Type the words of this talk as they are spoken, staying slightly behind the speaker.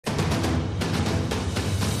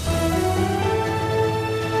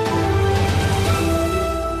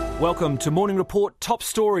Welcome to Morning Report Top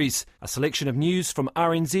Stories, a selection of news from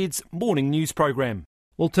RNZ's morning news programme.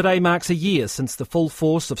 Well, today marks a year since the full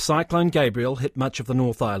force of Cyclone Gabrielle hit much of the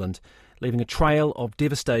North Island, leaving a trail of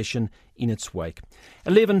devastation in its wake.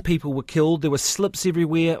 11 people were killed, there were slips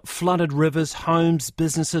everywhere, flooded rivers, homes,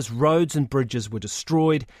 businesses, roads and bridges were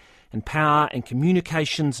destroyed, and power and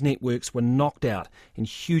communications networks were knocked out in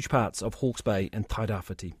huge parts of Hawke's Bay and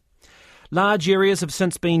Rawhiti. Large areas have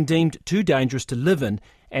since been deemed too dangerous to live in,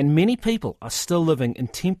 and many people are still living in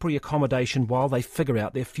temporary accommodation while they figure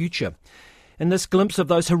out their future. In this glimpse of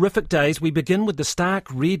those horrific days, we begin with the stark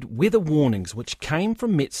red weather warnings which came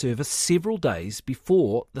from Met Service several days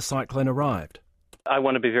before the cyclone arrived. I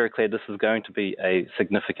want to be very clear, this is going to be a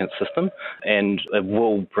significant system and it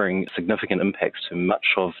will bring significant impacts to much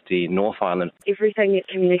of the North Island. Everything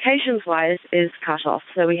communications-wise is cut off,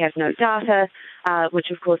 so we have no data,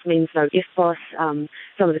 which of course means no FBOS.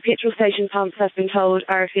 Some of the petrol station pumps, I've been told,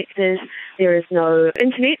 are affected. There is no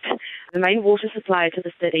internet. The main water supply to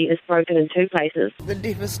the city is broken in two places. The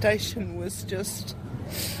devastation was just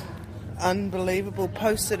unbelievable.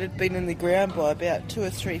 Posts that had been in the ground by about 2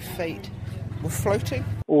 or 3 feet were floating.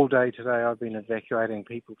 All day today I've been evacuating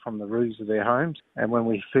people from the roofs of their homes, and when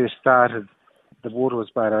we first started the water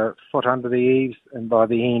was about a foot under the eaves, and by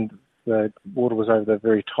the end the water was over the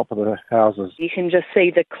very top of the houses. You can just see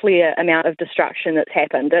the clear amount of destruction that's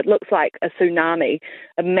happened. It looks like a tsunami.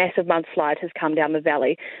 A massive mudslide has come down the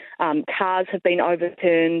valley. Cars have been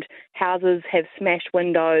overturned, houses have smashed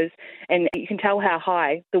windows, and you can tell how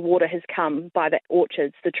high the water has come by the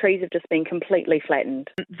orchards. The trees have just been completely flattened.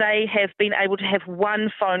 They have been able to have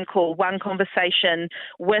one phone call, one conversation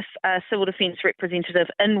with a civil defence representative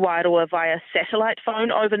in Wairoa via satellite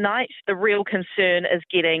phone overnight. The real concern is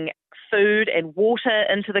getting food and water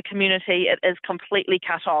into the community. It is completely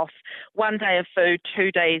cut off. 1 day of food,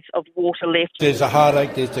 2 days of water left. There's a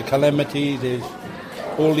heartache, there's the calamity, there's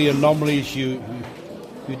all the anomalies you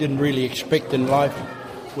didn't really expect in life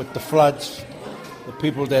with the floods, the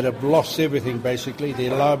people that have lost everything basically,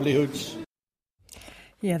 their livelihoods.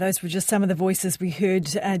 Yeah, those were just some of the voices we heard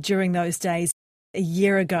during those days. A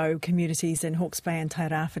year ago, communities in Hawke's Bay and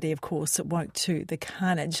Rawhiti, of course, woke to the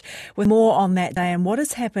carnage. With more on that day and what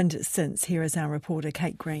has happened since, here is our reporter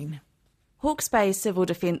Kate Green. Hawke's Bay Civil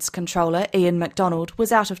Defence Controller Ian MacDonald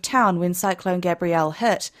was out of town when Cyclone Gabrielle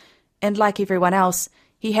hit, and like everyone else,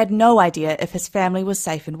 he had no idea if his family was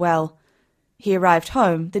safe and well. He arrived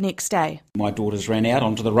home the next day. My daughters ran out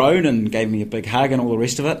onto the road and gave me a big hug and all the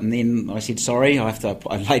rest of it, and then I said sorry. I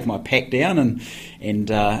laid my pack down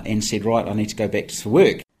and said, right, I need to go back to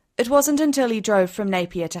work. It wasn't until he drove from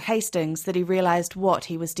Napier to Hastings that he realised what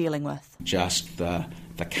he was dealing with. Just the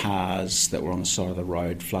cars that were on the side of the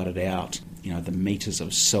road flooded out, the metres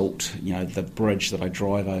of silt, the bridge that I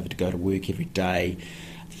drive over to go to work every day,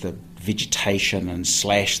 the vegetation and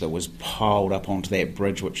slash that was piled up onto that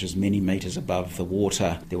bridge, which is many metres above the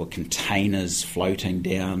water. There were containers floating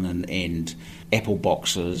down and apple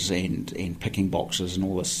boxes and picking boxes and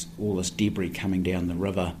all this debris coming down the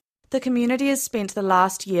river. The community has spent the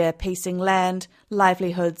last year piecing land,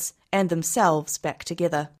 livelihoods and themselves back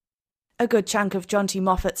together. A good chunk of John T.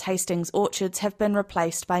 Moffat's Hastings orchards have been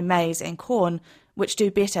replaced by maize and corn, which do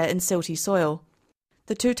better in silty soil.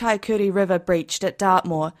 The Tutaikuri River breached at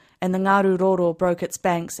Dartmoor and the Ngaruroro broke its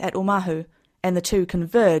banks at Omahu, and the two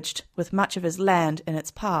converged with much of his land in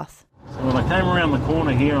its path. So when I came around the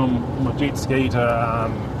corner here on my jet ski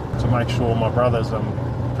to make sure my brothers and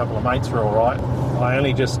a couple of mates were all right, I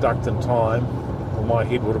only just ducked in time, or my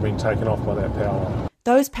head would have been taken off by that power line.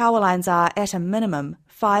 Those power lines are, at a minimum,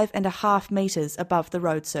 5.5 metres above the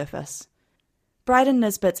road surface. Bryden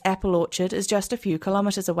Nisbet's apple orchard is just a few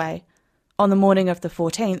kilometres away. On the morning of the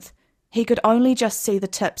 14th, he could only just see the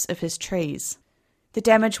tips of his trees. The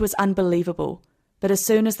damage was unbelievable, but as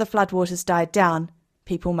soon as the floodwaters died down,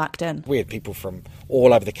 people mucked in. We had people from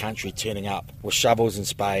all over the country turning up with shovels and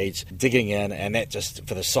spades, digging in, and that just,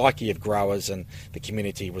 for the psyche of growers and the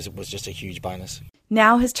community, was just a huge bonus.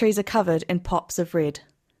 Now his trees are covered in pops of red.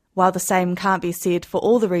 While the same can't be said for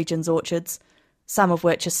all the region's orchards, some of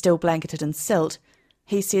which are still blanketed in silt,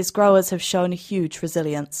 he says growers have shown a huge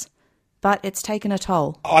resilience. But it's taken a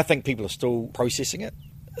toll. I think people are still processing it,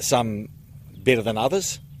 some better than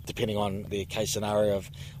others, depending on their case scenario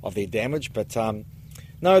of their damage. But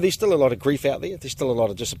no, there's still a lot of grief out there. There's still a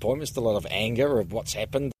lot of disappointment, still a lot of anger of what's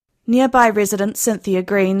happened. Nearby resident Cynthia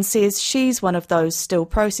Green says she's one of those still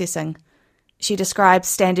processing. She describes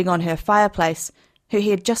standing on her fireplace, her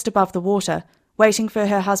head just above the water, waiting for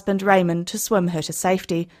her husband Raymond to swim her to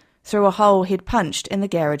safety through a hole he'd punched in the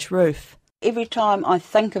garage roof. Every time I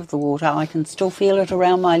think of the water, I can still feel it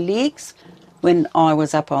around my legs. when I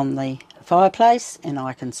was up on the fireplace, and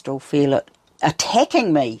I can still feel it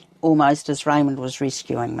attacking me almost as Raymond was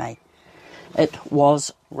rescuing me. It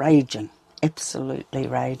was raging, absolutely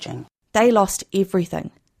raging. They lost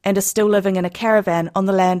everything and are still living in a caravan on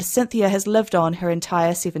the land Cynthia has lived on her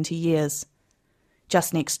entire 70 years.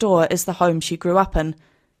 Just next door is the home she grew up in.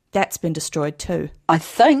 That's been destroyed too. I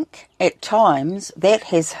think at times that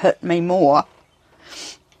has hit me more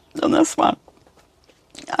than this one.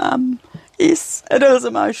 Yes, it is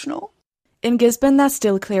emotional. In Gisborne, they're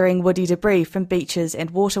still clearing woody debris from beaches and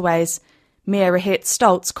waterways. Mayor Rahette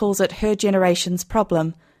Stoltz calls it her generation's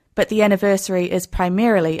problem, but the anniversary is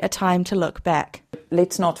primarily a time to look back.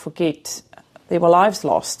 Let's not forget there were lives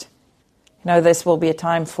lost. This will be a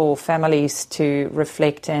time for families to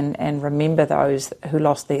reflect and remember those who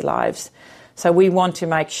lost their lives. So we want to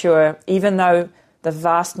make sure, even though the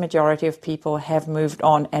vast majority of people have moved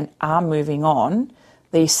on and are moving on,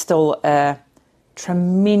 there's still a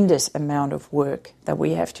tremendous amount of work that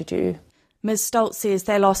we have to do. Ms Stoltz says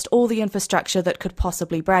they lost all the infrastructure that could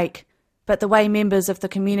possibly break, but the way members of the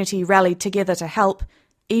community rallied together to help,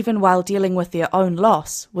 even while dealing with their own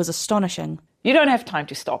loss, was astonishing. You don't have time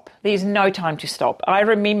to stop. There's no time to stop. I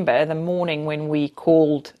remember the morning when we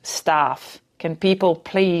called staff, can people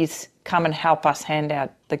please come and help us hand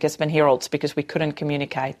out the Gisborne Heralds, because we couldn't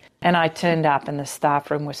communicate. And I turned up and the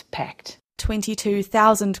staff room was packed.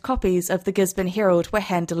 22,000 copies of the Gisborne Herald were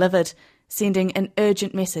hand-delivered, sending an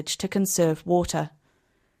urgent message to conserve water.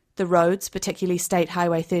 The roads, particularly State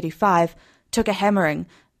Highway 35, took a hammering,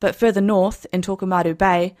 but further north, in Tokomaru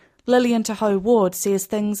Bay, Lillian Tahoe Ward says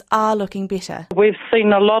things are looking better. We've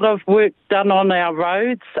seen a lot of work done on our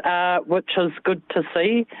roads, which is good to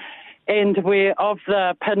see. And we're of the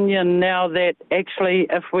opinion now that actually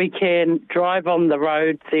if we can drive on the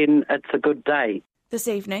roads, then it's a good day. This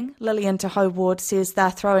evening, Lillian Tahoe Ward says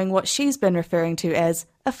they're throwing what she's been referring to as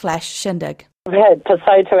a flash shindig. We've had to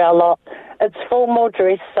say to our lot, it's formal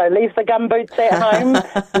dress, so leave the gumboots at home,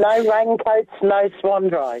 no raincoats, no swan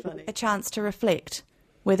drive. A chance to reflect,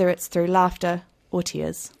 whether it's through laughter or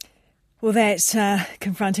tears. Well, that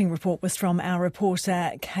confronting report was from our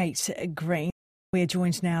reporter Kate Green. We're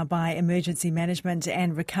joined now by Emergency Management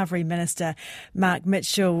and Recovery Minister Mark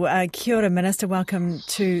Mitchell. Kia ora, Minister. Welcome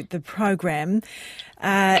to the program.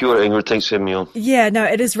 Kia ora, Ingrid. Thanks for having me on. Yeah, no,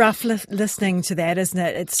 it is rough listening to that, isn't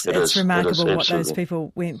it? It's remarkable what those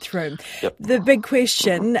people went through. Yep. The big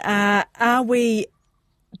question, are we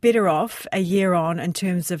better off a year on in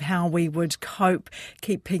terms of how we would cope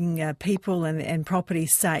keeping people and property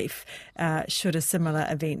safe should a similar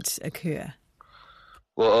event occur?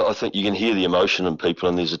 Well, I think you can hear the emotion in people,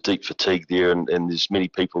 and there's a deep fatigue there, and there's many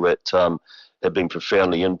people that have been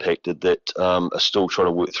profoundly impacted that are still trying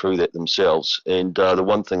to work through that themselves. And the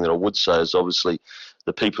one thing that I would say is obviously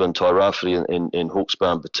the people in Tairāwhiti and Hawke's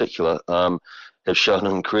Bay in particular have shown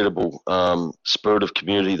an incredible spirit of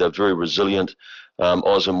community. They're very resilient. I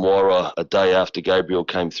was in Waira a day after Gabrielle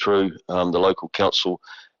came through. The local council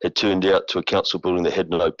had turned out to a council building that had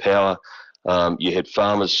no power. You had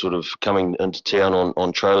farmers sort of coming into town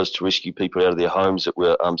on trailers to rescue people out of their homes that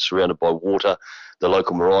were surrounded by water. The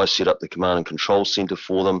local marae set up the command and control centre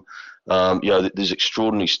for them. There's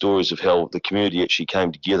extraordinary stories of how the community actually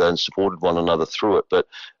came together and supported one another through it. But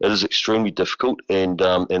it is extremely difficult, and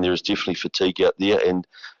there is definitely fatigue out there. And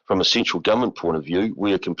from a central government point of view,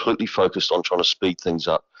 we are completely focused on trying to speed things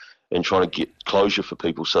up and trying to get closure for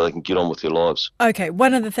people so they can get on with their lives. Okay,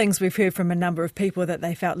 one of the things we've heard from a number of people that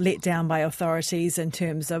they felt let down by authorities in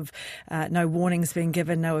terms of no warnings being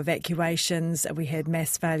given, no evacuations. We had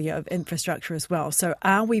mass failure of infrastructure as well. So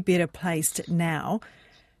are we better placed now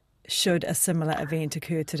should a similar event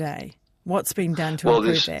occur today? What's been done to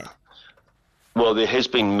improve that? Well, there has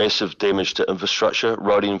been massive damage to infrastructure,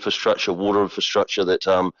 road infrastructure, water infrastructure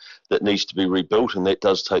that needs to be rebuilt, and that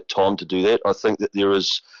does take time to do that.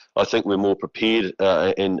 I think we're more prepared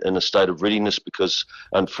in a state of readiness because,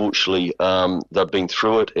 unfortunately, they've been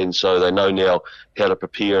through it, and so they know now how to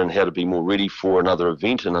prepare and how to be more ready for another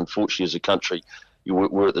event. And unfortunately, as a country,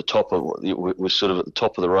 we're at the top of we're sort of at the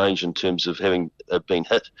top of the range in terms of having been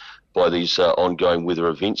hit by these ongoing weather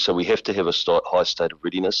events. So we have to have a high state of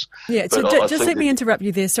readiness. Yeah. So just let me interrupt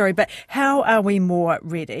you there. Sorry, but how are we more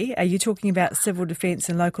ready? Are you talking about civil defence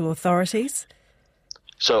and local authorities?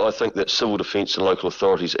 So I think that civil defence and local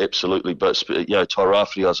authorities, absolutely. But,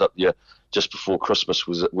 Tairāwhiti, I was up there just before Christmas,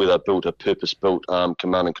 was where they built a purpose-built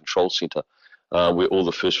command and control centre where all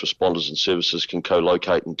the first responders and services can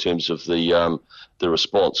co-locate in terms of the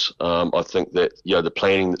response. I think that, the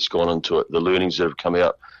planning that's gone into it, the learnings that have come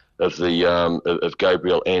out of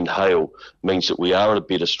Gabrielle and hail means that we are in a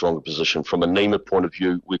better, stronger position. From a NEMA point of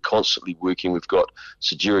view, we're constantly working. We've got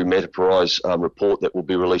Sajiri Mataparai's report that will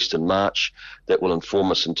be released in March that will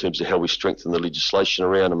inform us in terms of how we strengthen the legislation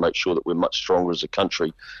around and make sure that we're much stronger as a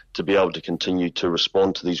country to be able to continue to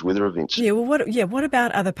respond to these weather events. Yeah, well, what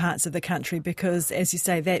about other parts of the country? Because, as you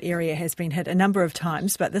say, that area has been hit a number of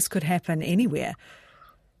times, but this could happen anywhere.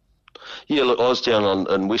 Yeah, look, I was down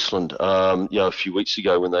in Westland, a few weeks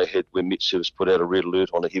ago when Met Service put out a red alert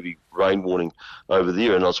on a heavy rain warning over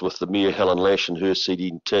there, and I was with the Mayor Helen Lash and her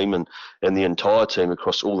CD team and the entire team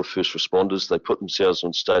across all the first responders. They put themselves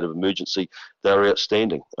in state of emergency. They were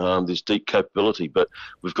outstanding. There's deep capability, but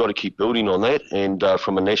we've got to keep building on that. And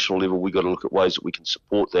from a national level, we've got to look at ways that we can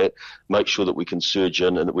support that, make sure that we can surge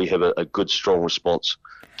in and that we have a good, strong response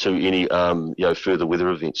to any further weather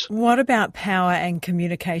events. What about power and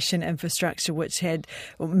communication infrastructure, which had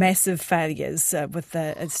massive failures with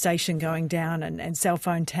the station going down and cell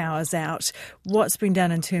phone towers out? What's been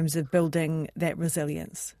done in terms of building that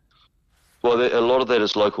resilience? Well, a lot of that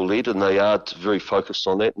is local led, and they are very focused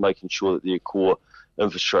on that, making sure that their core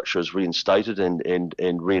infrastructure is reinstated and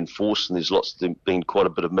reinforced, and there's been quite a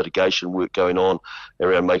bit of mitigation work going on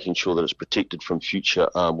around making sure that it's protected from future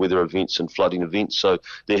weather events and flooding events. So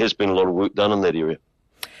there has been a lot of work done in that area.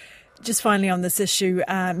 Just finally on this issue,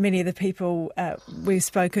 many of the people we've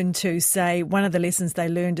spoken to say one of the lessons they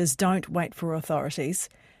learned is don't wait for authorities,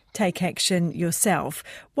 take action yourself.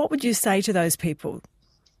 What would you say to those people?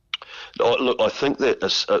 Look, I think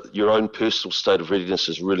that your own personal state of readiness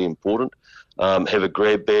is really important. Have a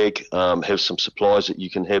grab bag, have some supplies that you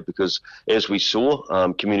can have, because as we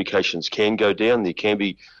saw, communications can go down. There can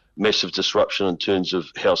be massive disruption in terms of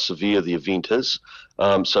how severe the event is.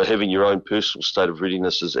 So having your own personal state of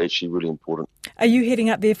readiness is actually really important. Are you heading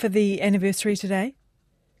up there for the anniversary today?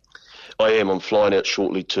 I am. I'm flying out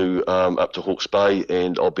shortly up to Hawke's Bay,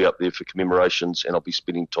 and I'll be up there for commemorations, and I'll be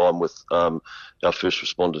spending time with our first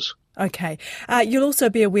responders. Okay. You'll also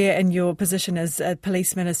be aware in your position as a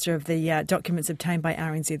Police Minister of the documents obtained by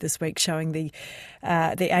RNZ this week showing the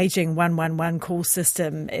ageing 111 call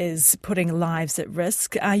system is putting lives at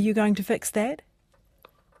risk. Are you going to fix that?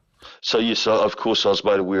 So yes, of course I was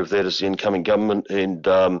made aware of that as the incoming government, and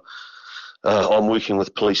I'm working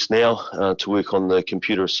with police now to work on the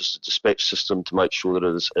computer-assisted dispatch system to make sure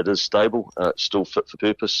that it is stable, still fit for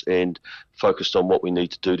purpose, and focused on what we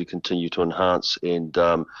need to do to continue to enhance and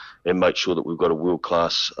make sure that we've got a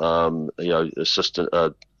world-class, assistant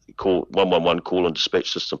call 111 call and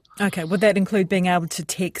dispatch system. Okay, would that include being able to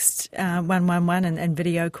text 111 and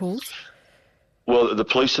video calls? Well, the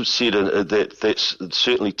police have said that that's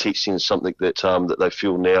certainly texting is something that they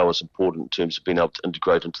feel now is important in terms of being able to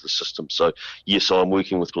integrate into the system. So, yes, I'm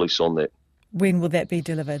working with police on that. When will that be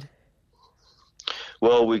delivered?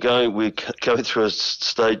 Well, we're going through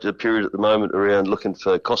a period at the moment around looking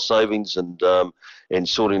for cost savings and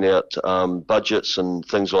sorting out budgets and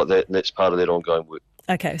things like that, and that's part of that ongoing work.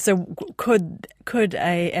 Okay, so could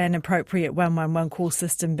an appropriate 111 call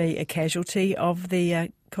system be a casualty of the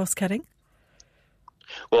cost cutting?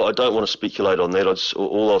 Well, I don't want to speculate on that.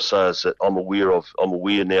 All I'll say is that I'm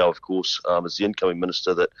aware now, of course, as the incoming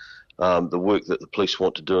minister, that the work that the police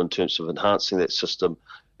want to do in terms of enhancing that system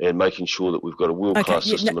and making sure that we've got a world-class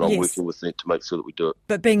system, and I'm working with them to make sure that we do it.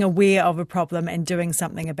 But being aware of a problem and doing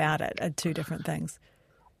something about it are two different things.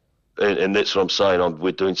 And that's what I'm saying.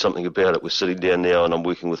 We're doing something about it. We're sitting down now and I'm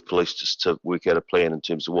working with police just to work out a plan in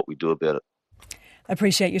terms of what we do about it.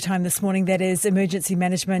 Appreciate your time this morning. That is Emergency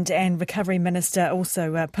Management and Recovery Minister,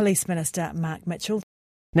 also Police Minister Mark Mitchell.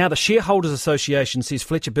 Now, the Shareholders Association says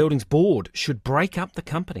Fletcher Building's board should break up the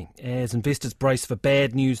company as investors brace for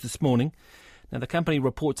bad news this morning. Now, the company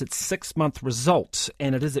reports its 6-month results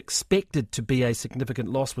and it is expected to be a significant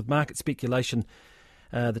loss, with market speculation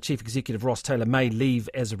the Chief Executive, Ross Taylor, may leave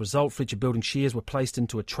as a result. Fletcher Building shares were placed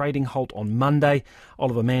into a trading halt on Monday.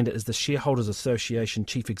 Oliver Mander is the Shareholders Association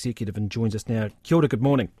Chief Executive and joins us now. Kia ora, good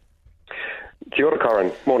morning. Kia ora,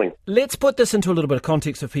 Corin. Morning. Let's put this into a little bit of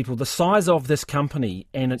context for people. The size of this company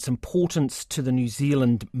and its importance to the New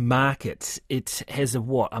Zealand market. It has a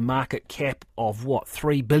market cap of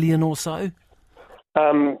 $3 billion or so?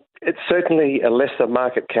 It's certainly a lesser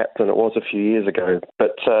market cap than it was a few years ago,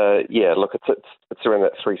 but it's around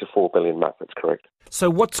that $3 to $4 billion mark. That's correct.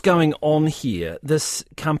 So what's going on here? This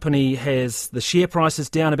company has the share price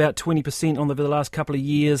is down about 20% over the last couple of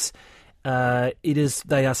years. They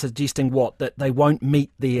are suggesting that they won't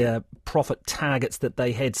meet their profit targets that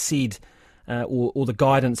they had said, or the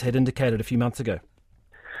guidance had indicated a few months ago.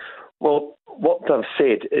 Well, what they've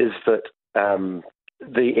said is that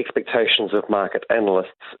the expectations of market analysts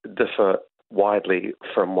differ widely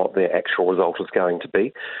from what their actual result is going to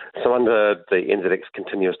be. So under the NZX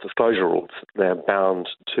continuous disclosure rules, they're bound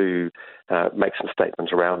to make some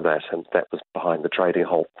statements around that, and that was behind the trading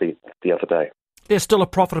halt the other day. They're still a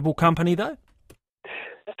profitable company, though?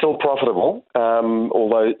 Still profitable,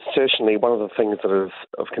 although certainly one of the things that is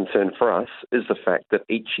of concern for us is the fact that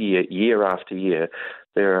each year, year after year,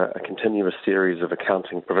 there are a continuous series of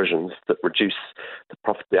accounting provisions that reduce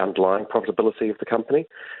the underlying profitability of the company.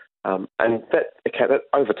 And that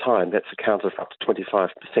over time, that's accounted for up to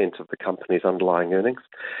 25% of the company's underlying earnings.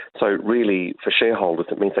 So really, for shareholders,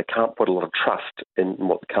 it means they can't put a lot of trust in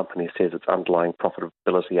what the company says its underlying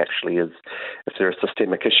profitability actually is. If there are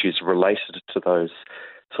systemic issues related to those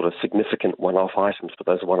sort of significant one-off items, but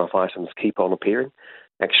those one-off items keep on appearing,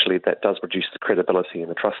 actually that does reduce the credibility and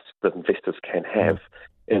the trust that investors can have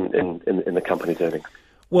in the company's earnings.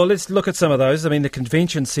 Well, let's look at some of those. I mean, the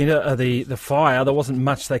convention centre, the fire, there wasn't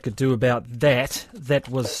much they could do about that. That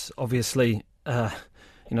was obviously,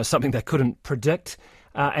 something they couldn't predict.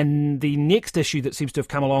 And the next issue that seems to have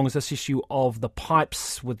come along is this issue of the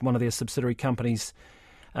pipes with one of their subsidiary companies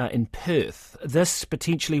in Perth. This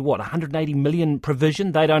potentially, 180 million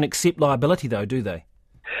provision? They don't accept liability, though, do they?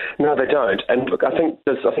 No, they don't. And look, I think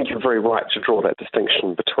you're very right to draw that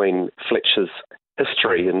distinction between Fletcher's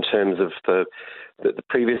history in terms of the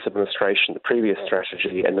previous administration, the previous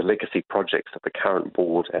strategy, and the legacy projects that the current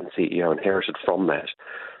board and CEO inherited from that.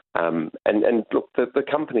 And look, the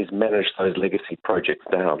company's managed those legacy projects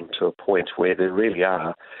down to a point where there really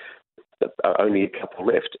are only a couple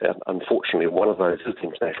left. Unfortunately, one of those is the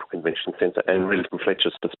International Convention Centre, and really from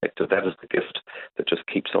Fletcher's perspective, that is the gift that just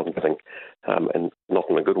keeps on giving, and not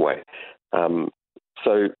in a good way.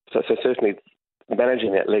 So certainly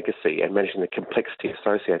managing that legacy and managing the complexity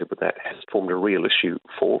associated with that has formed a real issue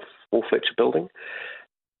for Fletcher Building.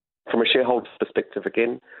 From a shareholder's perspective,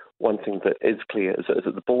 again, one thing that is clear is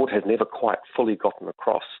that the board has never quite fully gotten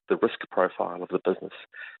across the risk profile of the business,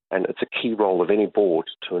 and it's a key role of any board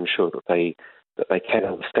to ensure that they can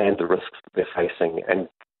understand the risks that they're facing and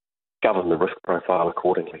govern the risk profile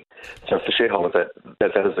accordingly. So for shareholders,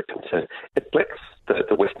 that is a concern. It reflects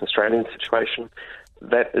the Western Australian situation.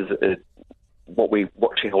 That is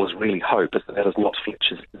what shareholders really hope is that is not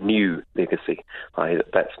Fletcher's new legacy.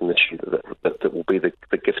 That's an issue that will be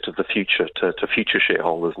the gift of the future to future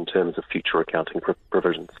shareholders in terms of future accounting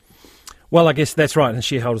provisions. Well, I guess that's right, and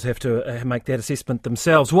shareholders have to make that assessment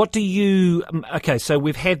themselves. What do you... Okay, so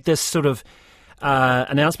we've had this sort of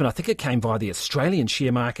announcement, I think it came via the Australian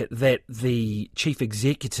share market, that the chief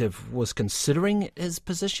executive was considering his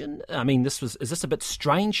position. I mean, is this a bit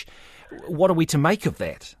strange? What are we to make of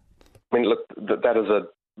that? I mean, look, that is a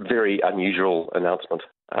very unusual announcement.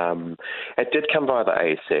 It did come via the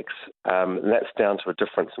ASX, and that's down to a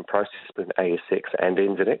difference in process between ASX and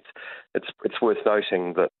NZX. It's worth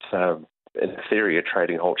noting that, in theory, a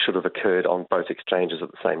trading halt should have occurred on both exchanges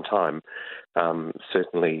at the same time.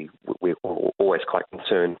 Certainly, we're always quite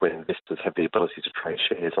concerned when investors have the ability to trade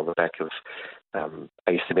shares on the back of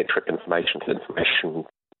asymmetric information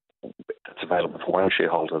that's available for one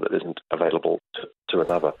shareholder that isn't available to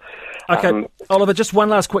another. Okay, Oliver, just one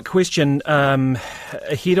last quick question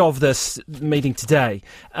ahead of this meeting today.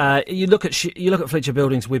 You look at Fletcher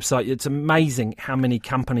Building's website. It's amazing how many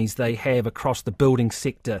companies they have across the building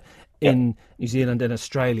sector in New Zealand and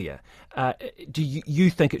Australia. Do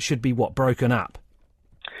you think it should be broken up?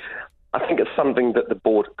 I think it's something that the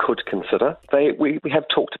board could consider. We have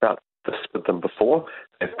talked about this with them before.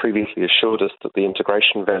 They've previously assured us that there is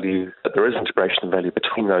integration value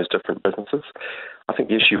between those different businesses. I think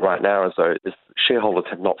the issue right now is shareholders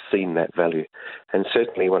have not seen that value, and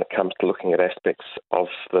certainly when it comes to looking at aspects of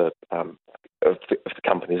the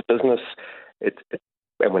company's business,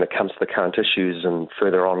 and when it comes to the current issues and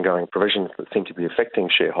further ongoing provisions that seem to be affecting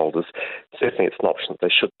shareholders, certainly it's an option that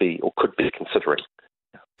they should be or could be considering.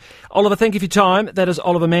 Oliver, thank you for your time. That is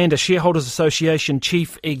Oliver Mander, Shareholders Association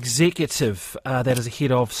Chief Executive. That is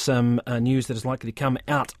ahead of some news that is likely to come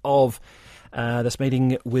out of this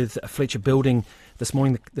meeting with Fletcher Building this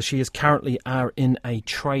morning. The shares currently are in a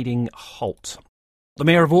trading halt. The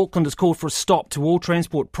Mayor of Auckland has called for a stop to all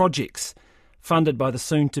transport projects funded by the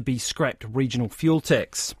soon-to-be scrapped regional fuel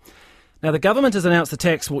tax. Now, the government has announced the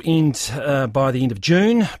tax will end by the end of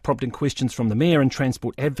June, prompting questions from the Mayor and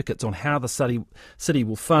transport advocates on how the city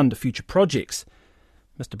will fund future projects.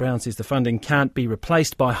 Mr Brown says the funding can't be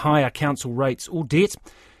replaced by higher council rates or debt,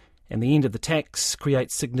 and the end of the tax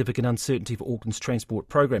creates significant uncertainty for Auckland's transport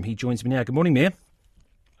program. He joins me now. Good morning, Mayor.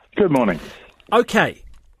 Good morning. Okay.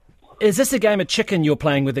 Is this a game of chicken you're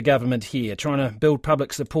playing with the government here, trying to build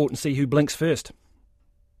public support and see who blinks first?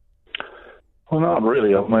 Well, not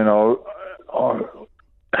really. I mean,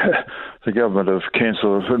 the government have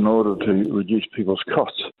cancelled it in order to reduce people's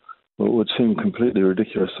costs. Well, it would seem completely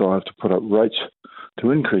ridiculous to have to put up rates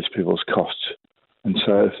to increase people's costs. And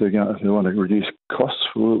so if they want to reduce costs,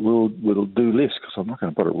 we'll do less, because I'm not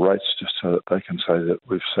going to put up rates just so that they can say that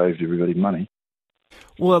we've saved everybody money.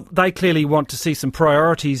 Well, they clearly want to see some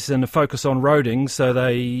priorities and a focus on roading, so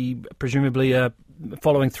they presumably are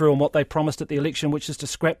following through on what they promised at the election, which is to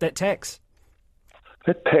scrap that tax.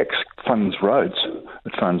 That tax funds roads.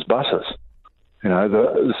 It funds buses. You know,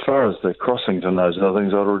 as far as the crossings and those other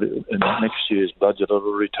things, in next year's budget, I've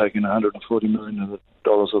already taken $140 million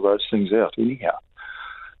of those things out anyhow.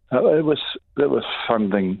 That was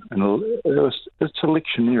funding, and it's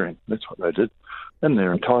electioneering. That's what they did, and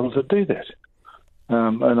they're entitled to do that.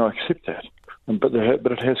 And I accept that. But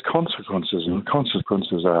it has consequences, and the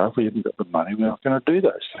consequences are, if we haven't got the money, we're not going to do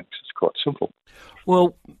those things. It's quite simple.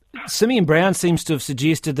 Well, Simeon Brown seems to have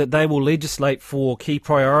suggested that they will legislate for key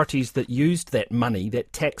priorities that used that money,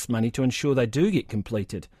 that tax money, to ensure they do get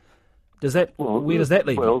completed. Where does that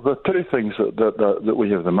leave? Well, the two things that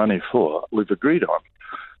we have the money for, we've agreed on.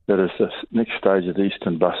 That is the next stage of the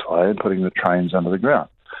Eastern Busway and putting the trains under the ground.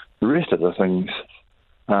 The rest of the things,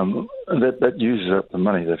 that uses up the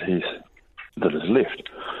money that is left.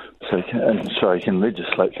 So he can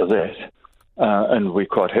legislate for that. And we're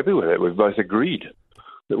quite happy with that. We've both agreed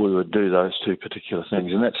that we would do those two particular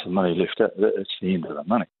things, and that's the money left out. That's the end of the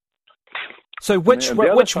money. So which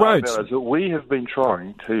roads? We have been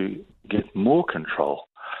trying to get more control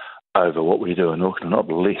over what we do in Auckland, not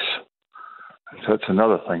less. So it's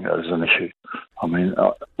another thing that is an issue. I mean,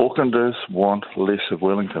 Aucklanders want less of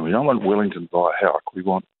Wellington. We don't want Wellington by Hawke. We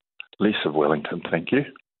want less of Wellington. Thank you.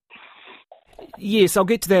 Yes, I'll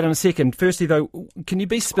get to that in a second. Firstly, though, can you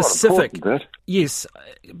be specific? Yes,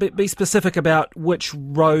 be specific about which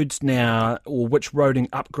roads now, or which roading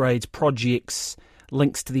upgrades, projects,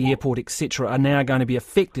 links to the airport, etc., are now going to be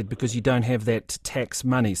affected because you don't have that tax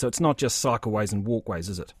money. So it's not just cycleways and walkways,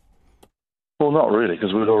 is it? Well, not really,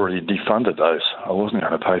 because we'd already defunded those. I wasn't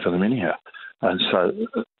going to pay for them anyhow. And so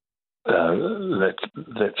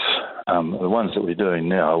that's the ones that we're doing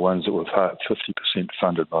now are ones that were 50%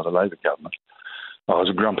 funded by the Labor government. I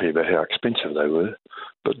was grumpy about how expensive they were,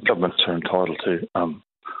 but governments are entitled to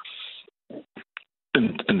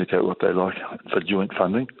indicate what they like for joint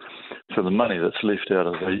funding. So the money that's left out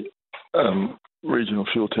of the regional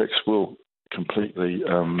fuel tax will complete the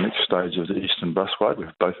next stage of the Eastern Busway.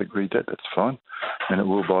 We've both agreed that. That's fine. And it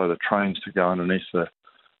will buy the trains to go underneath the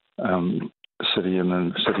city and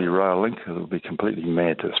then city rail link. It will be completely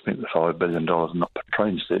mad to have spent the $5 billion and not put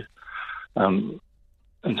trains there.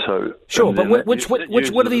 And so, sure, but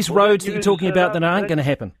what are these roads that you're talking about that aren't going to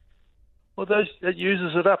happen? Well, that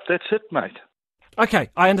uses it up. That's it, mate. Okay,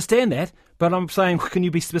 I understand that, but I'm saying, can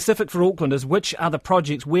you be specific for Aucklanders? Which are the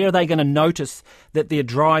projects? Where are they going to notice that they're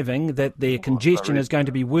driving, that their congestion is going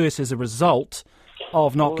to be worse as a result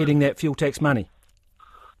of not getting that fuel tax money?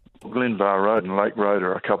 Glenbar Road and Lake Road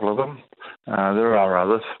are a couple of them. There are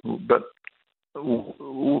others, but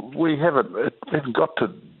we haven't got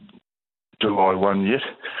to July 1 yet.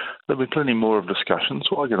 There'll be plenty more of discussions.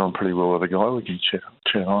 Well, I get on pretty well with the guy. We can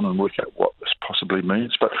chat on and work out what this possibly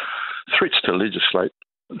means. But threats to legislate,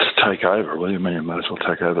 to take over, well, you might as well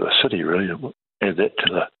take over the city, really. Add that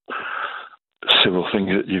to the several things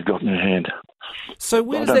that you've got in your hand. So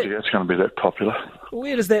I don't think that's going to be that popular.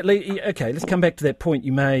 Where does that lead? Okay, let's come back to that point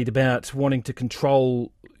you made about wanting to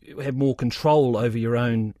have more control over your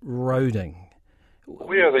own roading.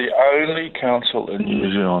 We are the only council in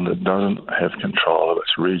New Zealand that doesn't have control of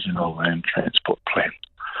its regional land transport plan.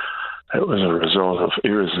 That was a result of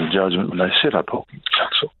errors in judgment when they set up Auckland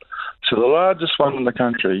Council. So the largest one in the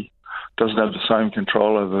country doesn't have the same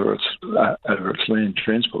control over its land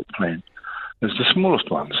transport plan as the smallest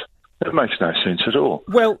ones. That makes no sense at all.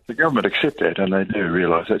 Well, the government accept that, and they do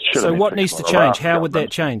realise that. So what needs to change? How would that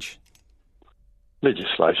change?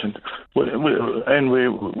 Legislation, and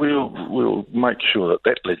we'll make sure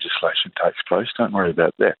that legislation takes place. Don't worry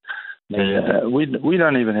about that. We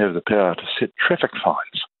don't even have the power to set traffic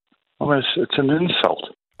fines. It's an insult.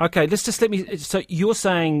 Okay, so you're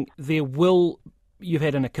saying you've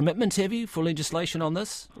had a commitment, have you, for legislation on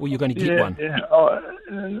this, or you're going to get one? Yeah.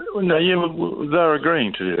 They're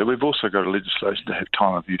agreeing to do it. We've also got a legislation to have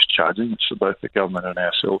time of use charging, so both the government and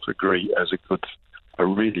ourselves agree as a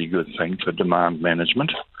really good thing for demand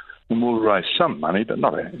management. And we'll raise some money, but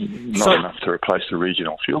not enough to replace the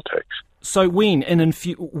regional fuel tax. So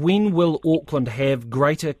when will Auckland have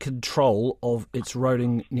greater control of its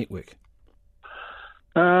roading network?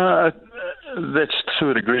 That's to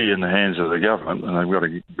a degree in the hands of the government, and they've got to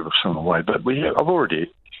give us some away. But I've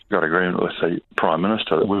already got agreement with the Prime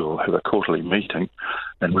Minister that we will have a quarterly meeting,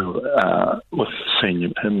 and we will, with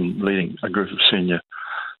him leading a group of senior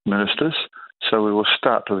ministers. So we will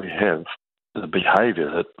start to have the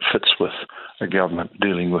behaviour that fits with a government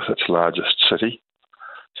dealing with its largest city.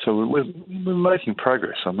 So we're making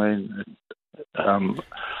progress. I mean,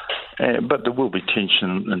 but there will be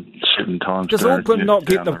tension in certain times. Does Auckland not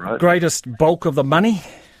get the greatest bulk of the money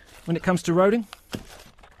when it comes to roading?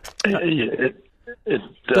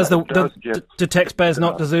 Do taxpayers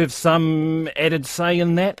not deserve some added say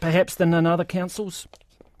in that, perhaps, than in other councils?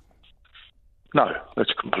 No,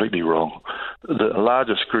 that's completely wrong. The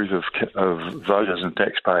largest group of voters and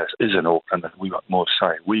taxpayers is in Auckland, and we want more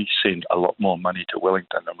say. We send a lot more money to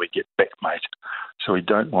Wellington than we get back, mate. So we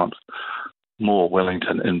don't want more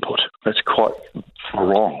Wellington input. That's quite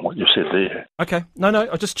wrong, what you said there. Okay. No,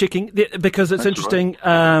 I'm just checking, because it's interesting.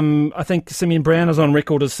 Right. I think Simeon Brown is on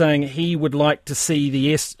record as saying he would like to see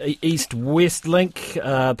the east-west link,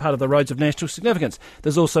 part of the roads of national significance.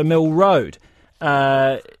 There's also Mill Road.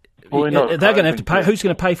 They're going to have to pay. Who's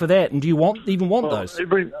going to pay for that? And do you even want those?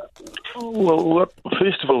 First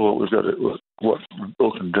of all, what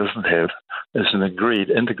Auckland doesn't have is an agreed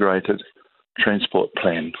integrated transport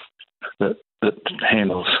plan that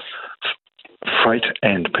handles freight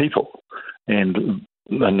and people. And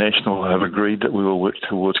the National have agreed that we will work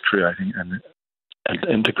towards creating an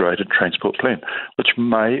integrated transport plan, which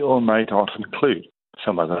may or may not include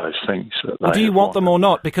some of those things. Do you want them or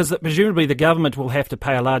not? Because presumably the government will have to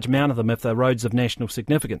pay a large amount of them if they're roads of national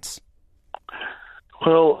significance.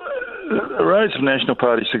 Well, the roads of national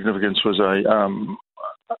party significance was a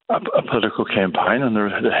political campaign, and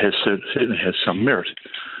it certainly has some merit.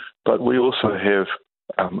 But we also have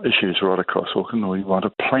issues right across Auckland, and we want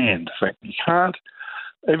a planned thing. You can't.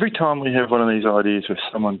 Every time we have one of these ideas where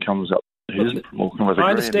someone comes up, I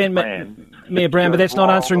understand, Mayor Brown, but that's not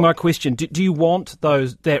answering my question. Do you want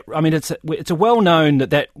those? It's a well known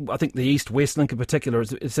that I think the East-West link in particular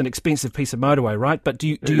is an expensive piece of motorway, right? But do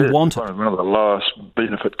you want it? One of the lowest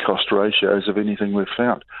benefit-cost ratios of anything we've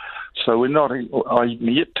found. So we're not. I'm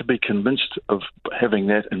yet to be convinced of having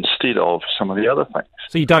that instead of some of the other things.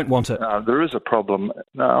 So you don't want it? There is a problem.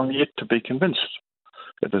 No, I'm yet to be convinced.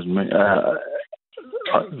 It doesn't mean.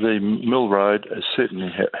 The Mill Road certainly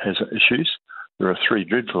has issues. There are 3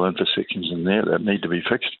 dreadful intersections in there that need to be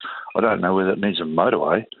fixed. I don't know whether it needs a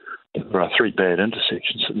motorway. There are 3 bad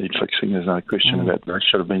intersections that need fixing. There's no question about that.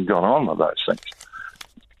 Should have been gone on with those things.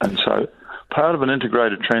 And so part of an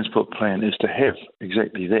integrated transport plan is to have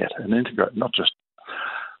exactly that, and integrate, not just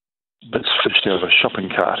bits fished out of a shopping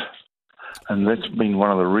cart. And that's been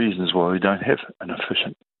one of the reasons why we don't have an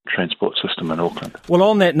efficient transport system in Auckland. Well,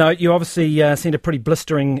 on that note, you obviously sent a pretty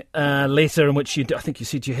blistering letter in which I think you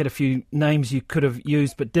said you had a few names you could have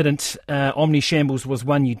used but didn't. Omni Shambles was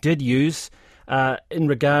one you did use in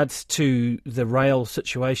regards to the rail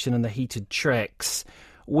situation and the heated tracks.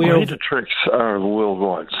 Heated tracks are a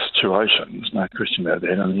worldwide situation. There's no question about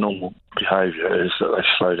that. And normal behaviour is that they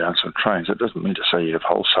slow down some trains. It doesn't mean to say you have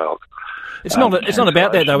wholesale. It's not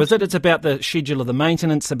about that, though, is it? It's about the schedule of the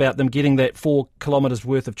maintenance, about them getting that 4 kilometres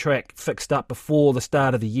worth of track fixed up before the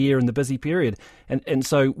start of the year and the busy period. And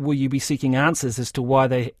so will you be seeking answers as to why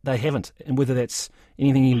they haven't, and whether that's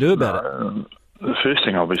anything you can do about it? The first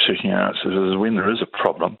thing I'll be seeking answers is when there is a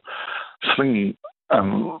problem, slinging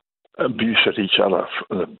abuse at each other.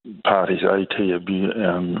 The parties, AT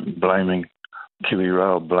blaming Kiwi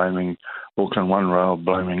Rail, blaming Auckland One Rail,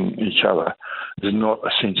 blaming each other, is not a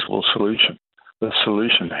sensible solution. The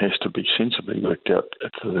solution has to be sensibly worked out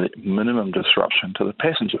at the minimum disruption to the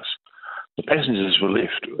passengers. The passengers were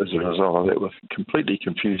left as a result of that with completely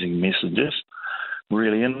confusing messages,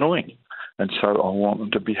 really annoying. And so I want them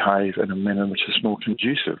to behave in a manner which is more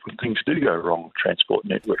conducive when things do go wrong with transport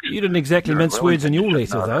networks. You didn't exactly mince words in your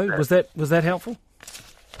letter, though. Was that helpful?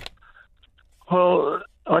 Well,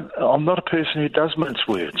 I'm not a person who does mince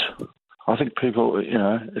words. I think people,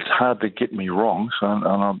 it's hard to get me wrong,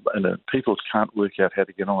 and people can't work out how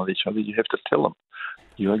to get on with each other. You have to tell them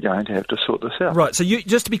you are going to have to sort this out. Right, so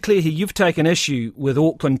just to be clear here, you've taken issue with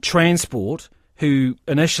Auckland Transport, who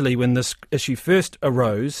initially, when this issue first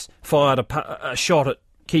arose, fired a shot at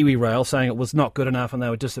Kiwi Rail saying it was not good enough and they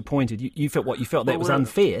were disappointed. You felt that was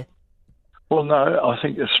unfair? Well, no, I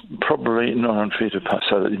think it's probably not unfair to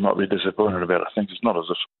say that you might be disappointed about it. I think it's not as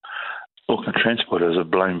if Auckland Transport is a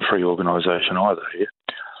blame-free organisation either here.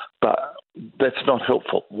 But that's not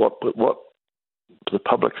helpful. What the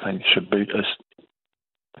public thinks should be is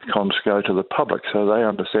comms go to the public so they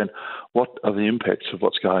understand what are the impacts of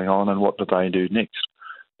what's going on and what do they do next.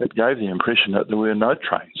 It gave the impression that there were no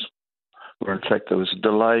trains. where in fact there was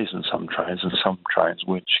delays in some trains and some trains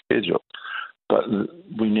weren't scheduled. But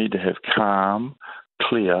we need to have calm,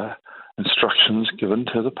 clear instructions given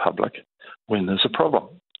to the public when there's a problem.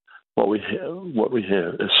 What we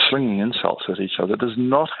have is slinging insults at each other. It does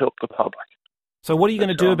not help the public. So what are you going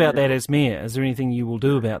to do about that as Mayor? Is there anything you will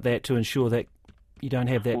do about that to ensure that you don't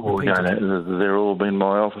have that repeated? They're all been in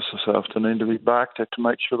my office this afternoon to be barked at to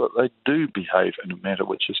make sure that they do behave in a manner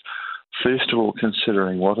which is, first of all,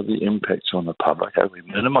 considering what are the impacts on the public, how do we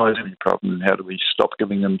minimise any problem, and how do we stop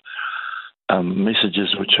giving them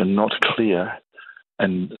messages which are not clear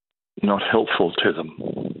and not helpful to them.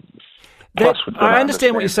 I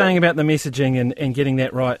understand what you're saying about the messaging and getting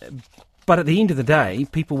that right, but at the end of the day,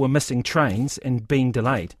 people were missing trains and being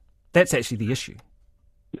delayed. That's actually the issue.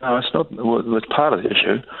 No, it's not. Well, it's part of the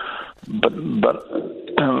issue, but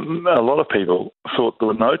a lot of people thought there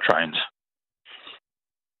were no trains,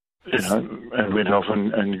 and went off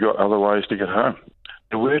and got other ways to get home.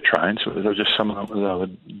 There were trains, but there were just some of them were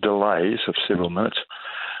delays of several minutes.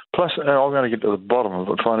 Plus, I'm going to get to the bottom of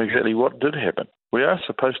it and find exactly what did happen. We are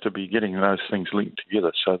supposed to be getting those things linked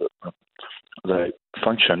together so that they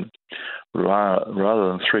function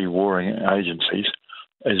rather than three warring agencies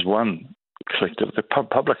as one collective. The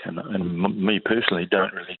public and me personally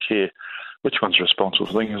don't really care which one's responsible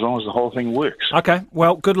for things as long as the whole thing works. OK,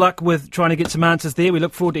 well, good luck with trying to get some answers there. We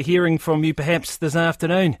look forward to hearing from you perhaps this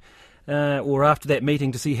afternoon or after that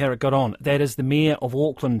meeting to see how it got on. That is the Mayor of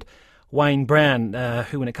Auckland, Wayne Brown,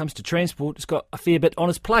 who, when it comes to transport, has got a fair bit on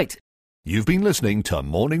his plate. You've been listening to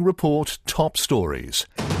Morning Report Top Stories.